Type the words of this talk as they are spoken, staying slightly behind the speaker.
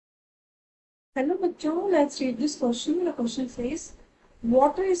Hello bachcho, let's read this question. The question says,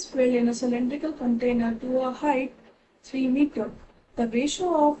 water is filled in a cylindrical container to a height 3 meter. The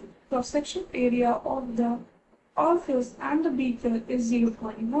ratio of cross-section area of the orifice and the beaker is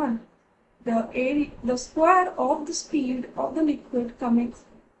 0.1. The square of the speed of the liquid coming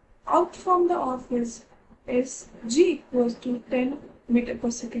out from the orifice is g equals to 10 meter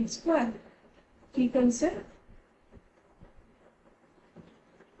per second square. ठीक है sir?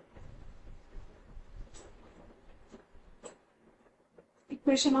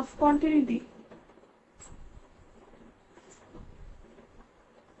 Equation of continuity.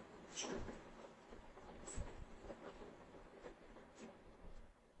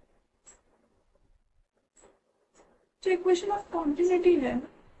 जो equation of continuity है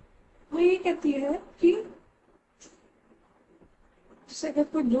वो ये कहती है कि जैसे अगर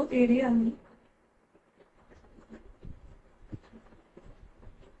कोई दो एरिया है,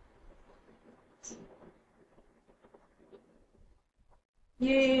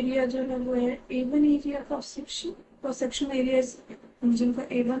 ये एरिया जो है वो है A1 area cross section area इस रीजन का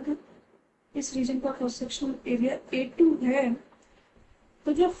A1 है, इस रीजन का क्रॉस सेक्शन एरिया A2 है।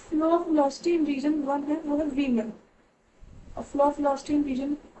 तो जो flow of velocity in reason 1 है वो है V1 और flow of velocity in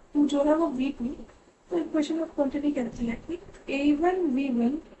reason 2 जो है वो V2। तो इक्वेशन ऑफ क्वांटिटी कहती है कि A1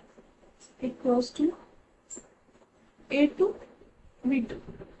 V1 equals to A2 V2।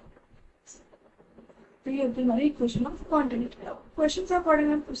 तो ये होती है हमारी इक्वेशन ऑफ क्वांटिटी। क्वेश्चन से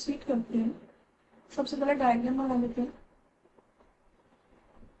अकॉर्डिंग हम प्रोसीड करते हैं। सबसे पहले डायग्राम बना लेते हैं।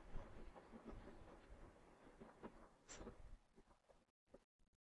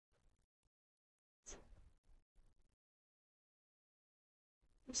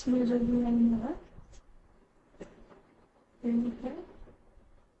 इसमें जो भी है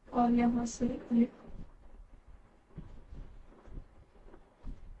और यहाँ से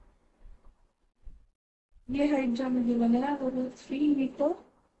ये हाइट जो हमें गिवन है वो है 3 मीटर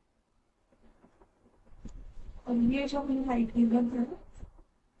और ये जो हमें हाइट गिवन है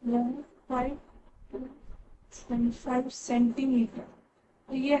वो 5.5 सेंटीमीटर।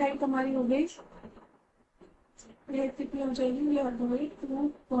 तो ये हाइट हमारी हो गई, ये हाइट कितनी हो जाएगी, ये हो गई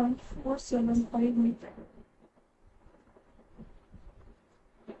 2.475 मीटर।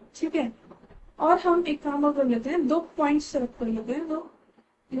 ठीक है, और हम एक काम और कर लेते हैं, दो पॉइंट सेलेक्ट कर लेते हैं, दो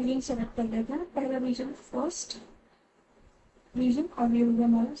रीजन सेलेक्ट कर लेते हैं। पहला रीजन फर्स्ट रीजन और ये होगा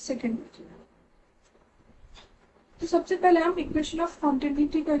हमारा सेकेंड रीजन। तो सबसे पहले हम इक्वेशन ऑफ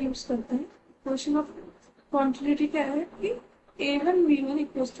क्वांटिटी का यूज करते हैं। इक्वेशन ऑफ क्वांटिटी क्या है कि A1 V1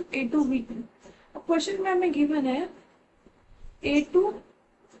 equals to A2 V2। Question में हमें गिवन है A2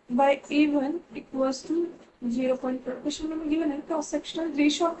 by A1 equals to 0.4। Question में हमें गिवन है cross sectional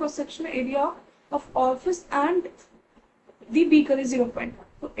ratio of cross sectional area of orifice and the beaker is 0.1।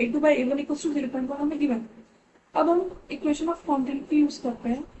 तो A2 by A1 equals to 0.1 हमें given है। अब हम इक्वेशन ऑफ क्वांटिटी यूज करते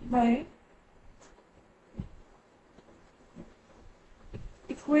हैं by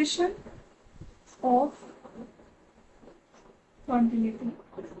equation of quantity.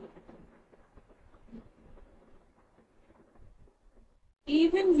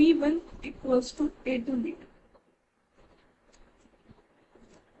 A1 V1 equals to A2 V2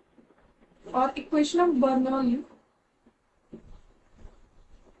 और equation of Bernoulli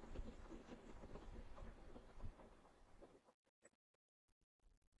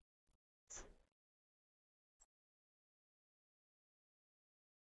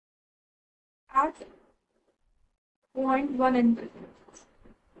at 0.1 and 2।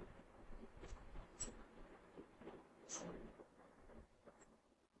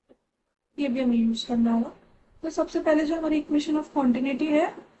 ये भी हमें यूज करना होगा। तो सबसे पहले जो हमारी इक्वेशन ऑफ क्वांटिटी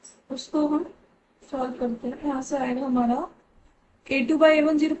है उसको हम सॉल्व करते हैं। यहाँ से आएगा हमारा A2 by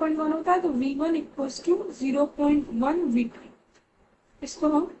A1 0.1 होता है, तो V1 इक्वल्स टू 0.1 V2। इसको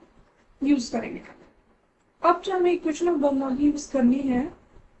हम यूज करेंगे। अब जो हमें इक्वेशन ऑफ बर्नौली यूज करनी है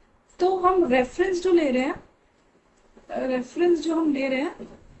तो हम रेफरेंस जो ले रहे हैं,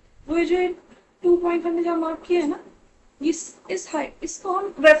 वो जो 2.1 में जो मार्क किया है ना, इस हाइट इसको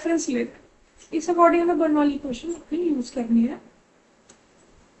हम रेफरेंस ले रहे हैं। इस अकॉर्डिंग हमें बर्नौली इक्वेशन यूज करनी है।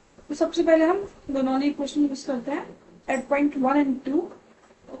 तो सबसे पहले हम बर्नौली इक्वेशन यूज करते हैं एट पॉइंट 1 and 2।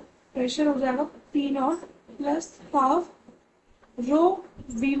 प्रेशर हो जाएगा P0 plus half rho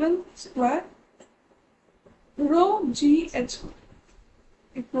V1 square rho GH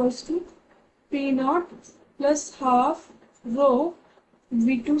equals to P0 plus half rho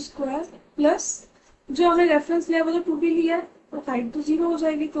V2 square plus जो हमने रेफरेंस लिया वो तो 2 भी लिया है, तो हाइट तो 0 हो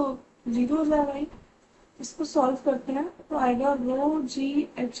जाएगी, तो 0 हो जाएगा ही। इसको सॉल्व करते हैं तो आएगा रो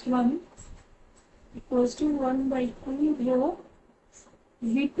GH1 equals to 1/2 row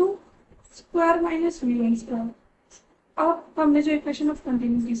V2 square minus v1 square. अब हमने जो इक्वेशन ऑफ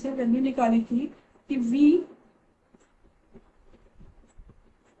कंटिन्यूटी से वैल्यू निकाली थी कि v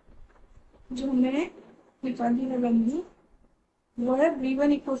जो हमने निकाली है वैल्यू वो है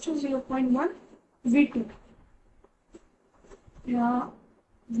v1 इक्वल टू 0.1 v2 या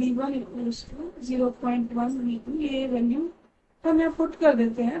v1 इक्वल टू 0.1 v2 ये वैल्यू हम यहाँ पुट कर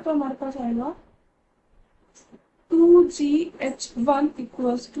देते हैं तो हमारे पास आएगा 2gh1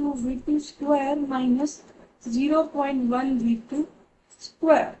 equals to v2 square minus 0.1 v2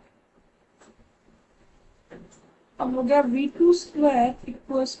 square. अब हो गया v2 square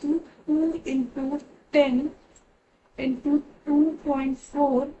equals to 2 into 10 into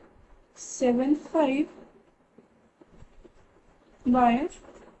 2.475 bye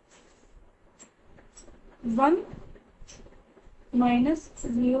 1 minus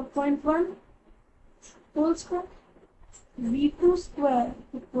 0.1 whole square. v2 square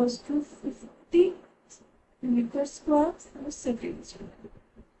equals to 50 metre square second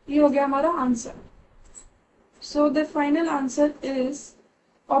square. ये हो गया हमारा answer. So the final answer is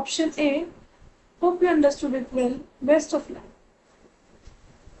option A. Hope you understood it well. Best of luck.